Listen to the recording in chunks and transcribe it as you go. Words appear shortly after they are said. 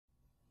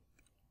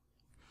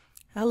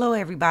Hello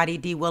everybody,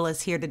 Dee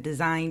Willis here, the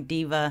Design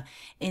Diva.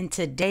 In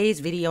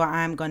today's video,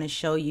 I'm going to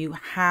show you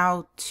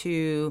how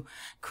to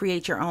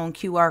create your own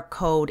QR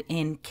code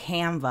in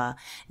Canva.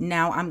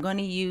 Now, I'm going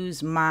to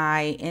use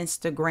my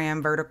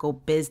Instagram vertical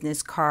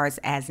business cards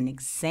as an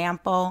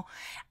example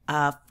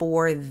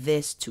for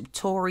this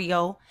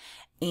tutorial.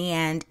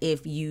 And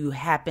if you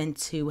happen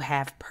to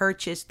have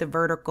purchased the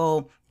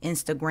vertical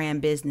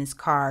Instagram business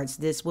cards,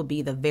 this will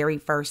be the very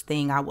first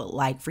thing I would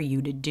like for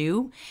you to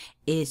do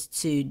is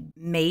to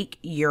make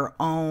your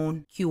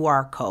own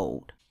QR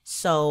code.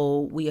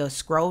 So we'll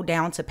scroll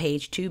down to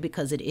page 2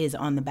 because it is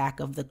on the back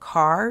of the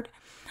card.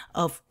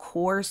 Of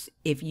course,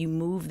 if you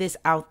move this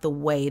out the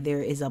way,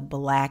 there is a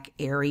black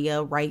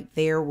area right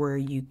there where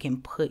you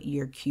can put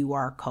your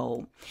QR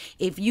code.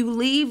 If you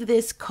leave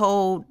this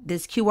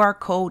QR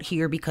code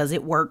here because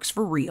it works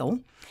for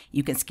real,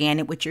 you can scan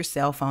it with your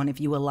cell phone if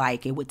you would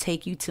like. It would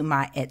take you to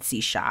my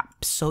Etsy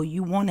shop. So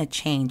you want to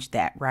change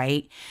that,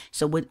 right?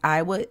 So what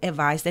I would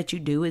advise that you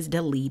do is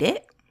delete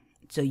it.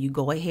 So you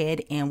go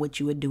ahead and what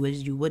you would do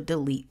is you would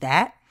delete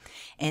that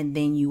and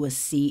then you will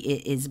see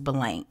it is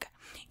blank.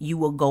 You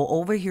will go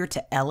over here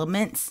to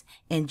elements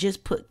and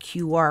just put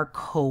QR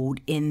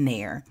code in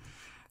there.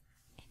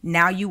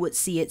 Now you would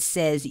see it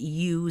says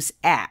use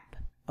app.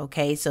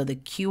 Okay, so the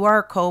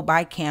QR code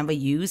by Canva,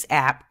 use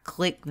app,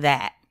 click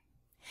that.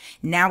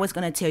 Now it's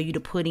going to tell you to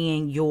put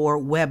in your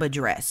web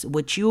address.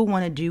 What you'll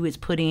want to do is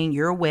put in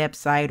your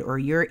website or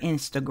your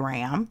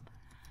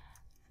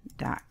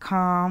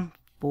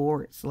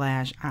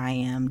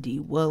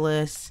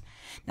Instagram.com/IamDWillis.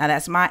 Now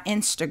that's my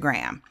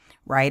Instagram,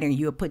 right? And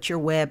you'll put your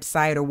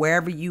website or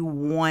wherever you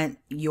want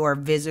your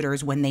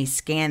visitors when they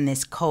scan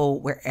this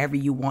code, wherever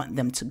you want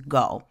them to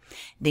go.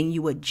 Then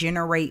you would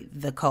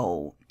generate the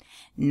code.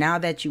 Now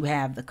that you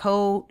have the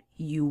code,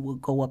 you will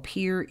go up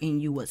here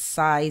and you would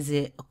size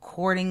it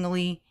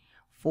accordingly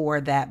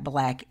for that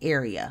black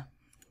area.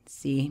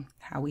 See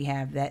how we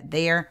have that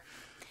there?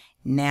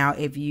 Now,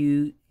 if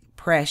you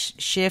press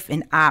Shift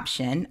and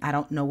Option, I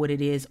don't know what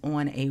it is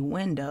on a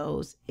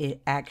Windows,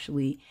 it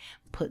actually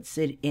puts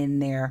it in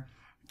there,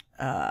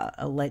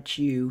 lets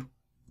you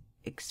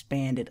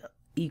expand it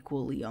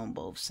equally on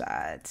both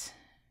sides.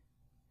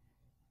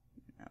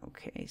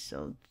 Okay,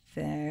 so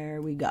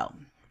there we go.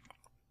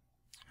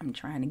 I'm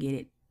trying to get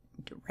it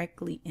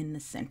directly in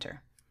the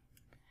center.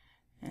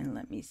 And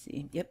let me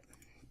see. Yep.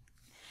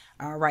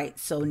 All right,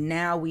 so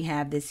now we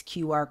have this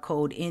QR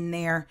code in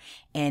there,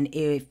 and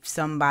if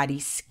somebody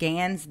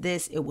scans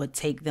this, it will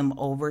take them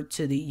over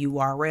to the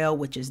URL,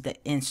 which is the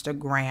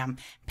Instagram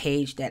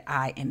page that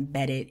I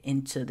embedded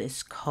into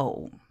this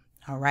code.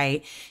 All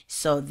right,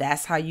 so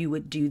that's how you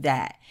would do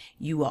that.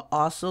 You will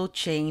also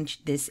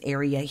change this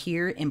area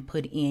here and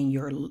put in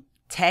your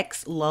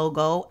text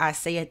logo. I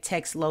say a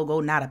text logo,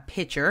 not a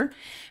picture,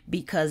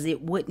 because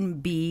it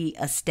wouldn't be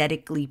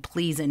aesthetically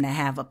pleasing to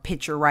have a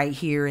picture right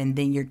here and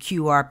then your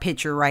QR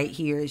picture right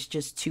here. Is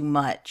just too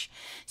much.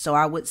 So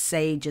I would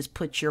say just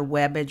put your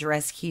web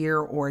address here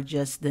or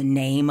just the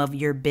name of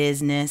your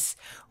business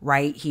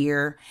right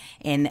here.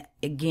 And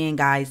again,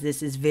 guys,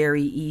 this is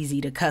very easy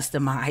to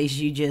customize.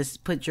 You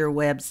just put your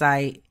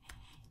website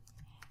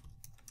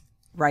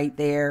right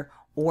there,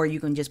 or you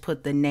can just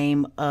put the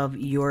name of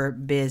your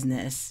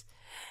business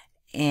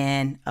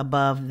and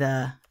above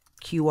the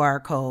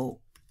QR code,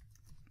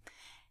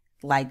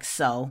 like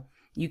so.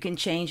 You can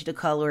change the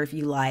color if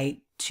you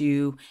like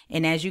to,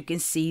 and as you can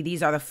see,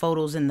 these are the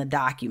photos in the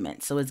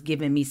document, so it's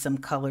giving me some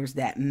colors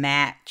that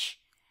match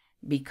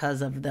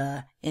because of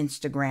the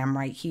Instagram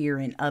right here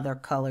and other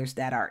colors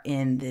that are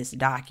in this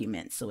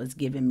document. So it's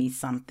giving me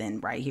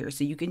something right here.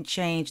 So you can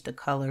change the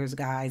colors,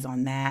 guys,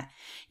 on that.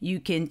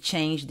 You can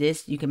change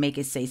this. You can make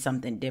it say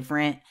something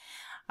different.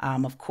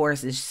 Of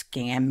course, it's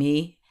scam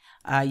me.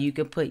 You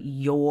can put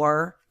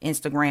your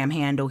Instagram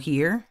handle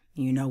here,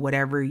 you know,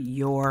 whatever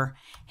your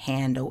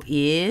handle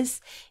is.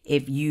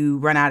 If you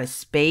run out of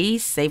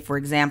space, say for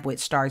example,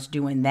 it starts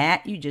doing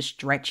that, you just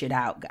stretch it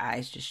out,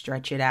 guys. Just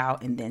stretch it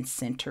out and then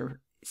center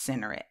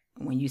it.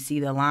 When you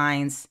see the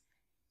lines,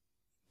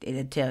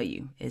 it'll tell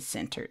you it's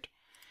centered.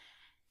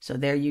 So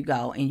there you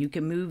go. And you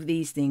can move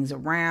these things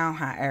around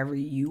however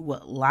you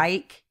would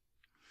like,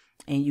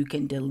 and you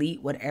can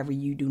delete whatever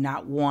you do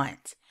not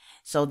want.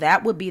 So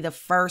that would be the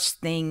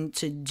first thing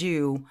to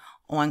do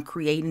on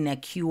creating a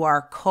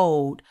QR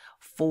code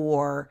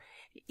for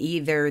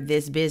either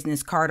this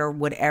business card or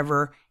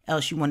whatever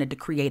else you wanted to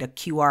create a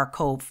QR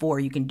code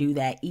for. You can do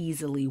that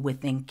easily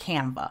within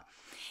Canva.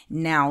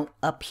 Now,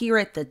 up here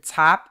at the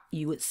top,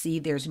 you would see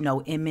there's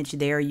no image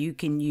there. You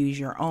can use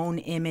your own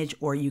image,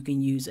 or you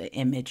can use an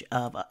image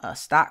of a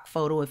stock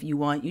photo if you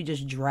want. You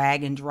just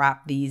drag and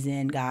drop these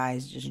in,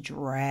 guys. Just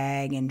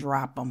drag and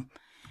drop them.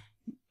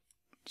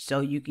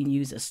 So you can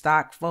use a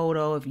stock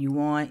photo if you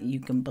want.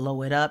 You can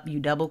blow it up. You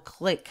double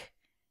click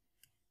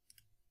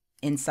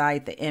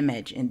inside the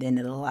image and then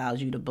it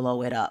allows you to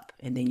blow it up.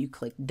 And then you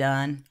click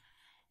done.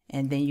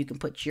 And then you can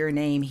put your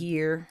name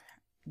here.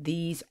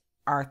 These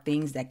are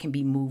things that can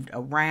be moved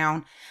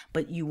around,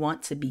 but you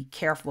want to be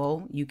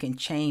careful. You can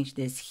change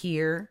this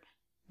here,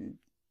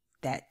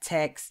 that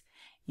text.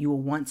 You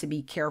will want to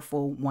be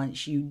careful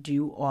once you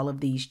do all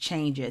of these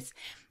changes.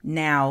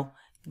 Now,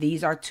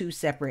 these are two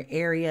separate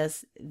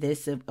areas.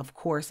 This, of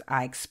course,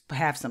 I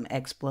have some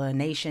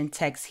explanation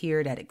text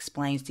here that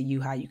explains to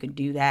you how you can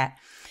do that.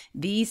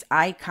 These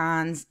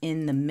icons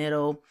in the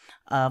middle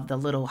of the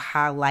little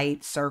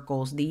highlight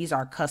circles, these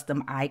are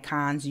custom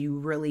icons. You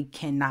really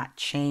cannot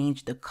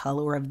change the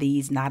color of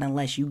these, not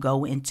unless you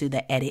go into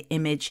the edit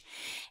image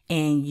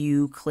and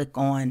you click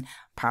on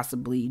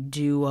possibly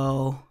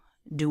duotone.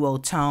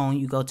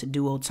 You go to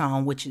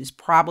duotone, which is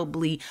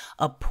probably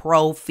a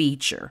pro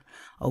feature.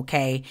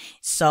 Okay,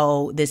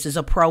 so this is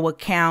a pro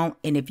account,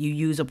 and if you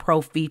use a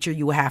pro feature,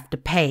 you will have to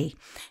pay.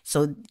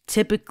 So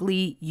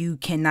typically you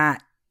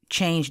cannot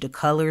change the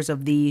colors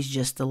of these,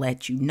 just to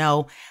let you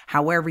know.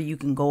 However, you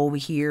can go over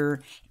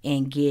here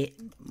and get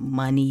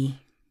money,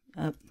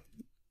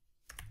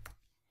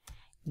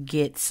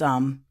 get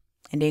some,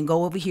 and then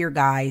go over here,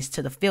 guys,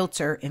 to the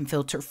filter and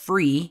filter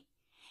free.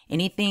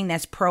 Anything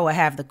that's pro will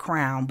have the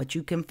crown, but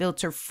you can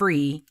filter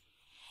free,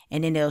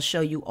 and then they'll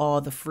show you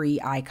all the free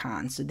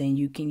icons. So then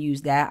you can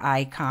use that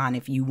icon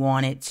if you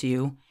wanted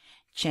to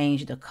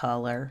change the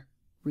color,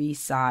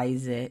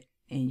 resize it,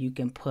 and you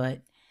can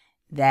put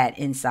that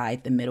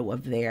inside the middle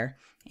of there,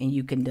 and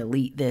you can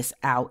delete this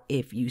out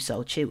if you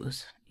so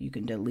choose. You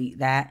can delete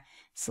that,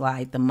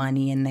 slide the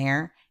money in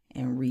there,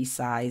 and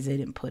resize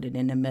it and put it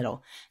in the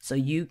middle. So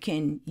you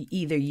can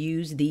either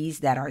use these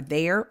that are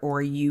there,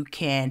 or you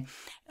can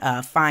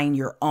find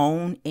your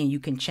own and you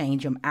can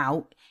change them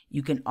out.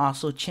 You can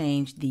also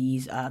change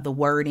these, the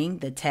wording,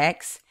 the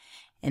text,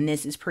 and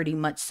this is pretty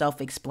much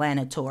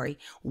self-explanatory.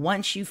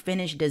 Once you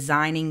finish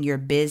designing your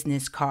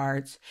business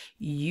cards,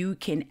 you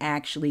can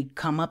actually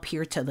come up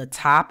here to the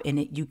top,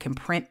 and you can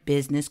print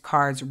business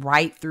cards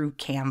right through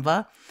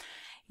Canva.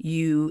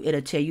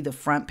 It'll tell you the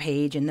front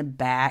page and the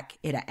back.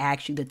 It'll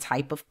ask you the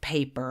type of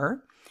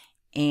paper,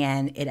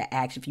 and it'll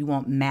ask if you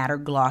want matte or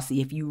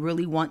glossy. If you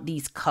really want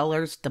these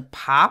colors to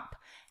pop,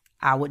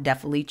 I would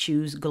definitely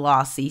choose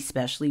glossy,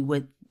 especially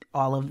with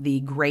all of the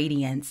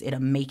gradients. It'll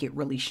make it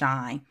really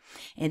shine.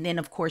 And then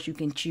of course you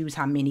can choose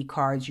how many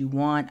cards you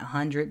want,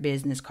 100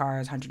 business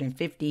cards,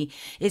 150.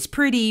 It's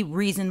pretty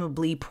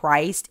reasonably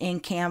priced in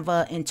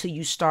Canva until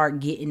you start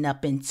getting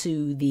up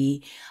into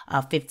the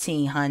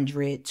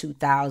 1,500,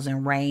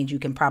 2,000 range. You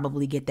can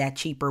probably get that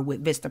cheaper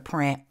with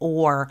Vistaprint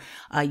or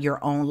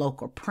your own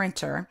local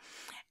printer.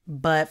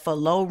 But for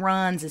low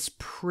runs, it's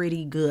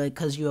pretty good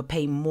because you'll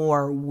pay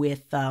more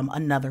with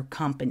another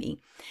company.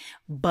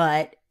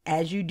 But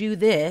as you do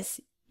this,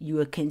 you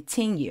will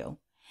continue.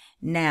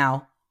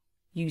 Now,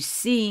 you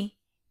see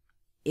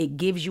it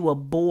gives you a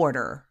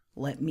border.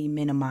 Let me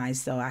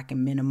minimize so I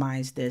can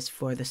minimize this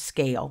for the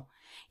scale.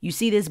 You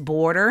see this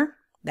border?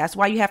 That's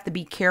why you have to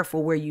be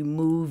careful where you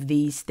move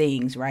these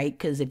things, right?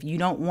 Because if you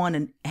don't want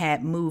to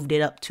have moved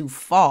it up too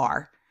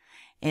far,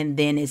 and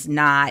then it's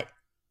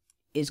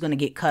going to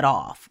get cut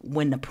off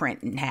when the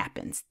printing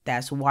happens.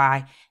 That's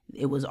why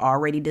it was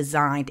already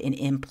designed and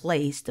in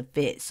place to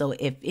fit. So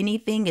if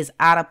anything is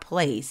out of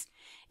place,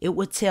 it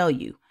would tell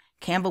you.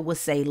 Canva will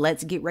say,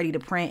 let's get ready to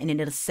print, and then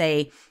it'll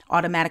say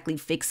automatically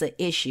fix an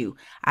issue.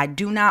 I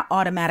do not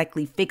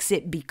automatically fix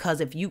it,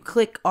 because if you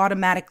click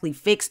automatically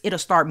fix, it'll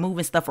start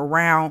moving stuff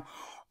around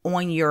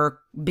on your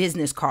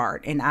business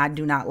card, and I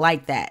do not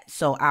like that.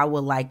 So I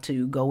would like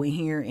to go in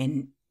here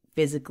and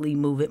physically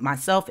move it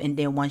myself, and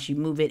then once you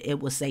move it, it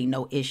will say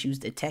no issues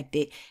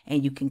detected,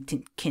 and you can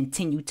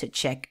continue to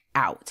check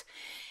out.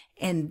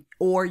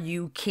 Or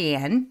you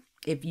can,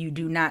 if you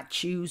do not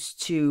choose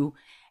to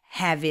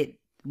have it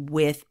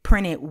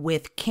printed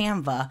with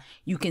Canva,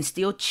 you can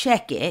still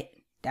check it.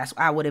 That's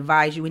why I would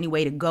advise you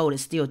anyway to go to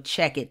still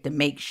check it to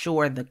make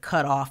sure the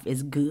cutoff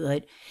is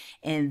good.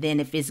 And then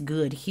if it's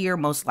good here,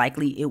 most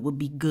likely it would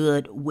be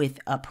good with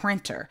a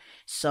printer.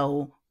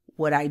 So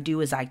what I do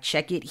is I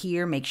check it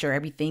here, make sure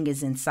everything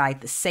is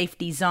inside the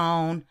safety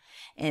zone.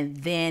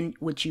 And then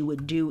what you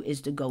would do is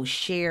to go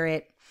share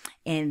it,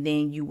 and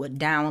then you would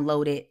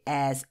download it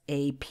as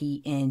a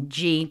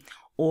PNG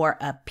or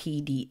a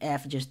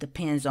PDF, just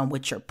depends on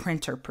what your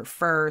printer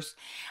prefers.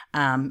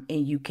 And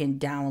you can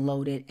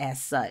download it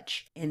as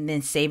such, and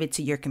then save it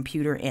to your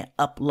computer and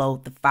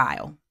upload the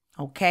file.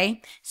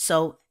 Okay,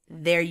 so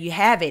there you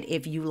have it.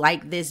 If you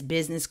like this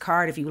business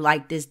card, if you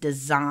like this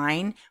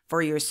design for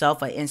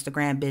yourself, an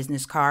Instagram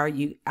business card,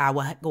 I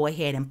will go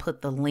ahead and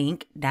put the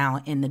link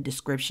down in the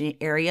description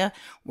area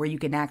where you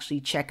can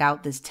actually check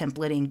out this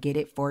template and get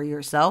it for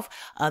yourself.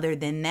 Other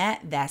than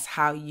that, that's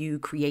how you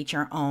create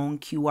your own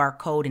QR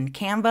code in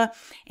Canva,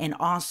 and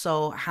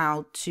also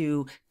how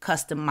to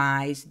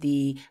customize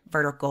the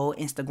vertical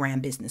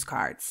Instagram business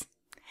cards.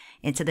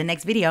 Into the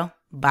next video.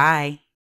 Bye.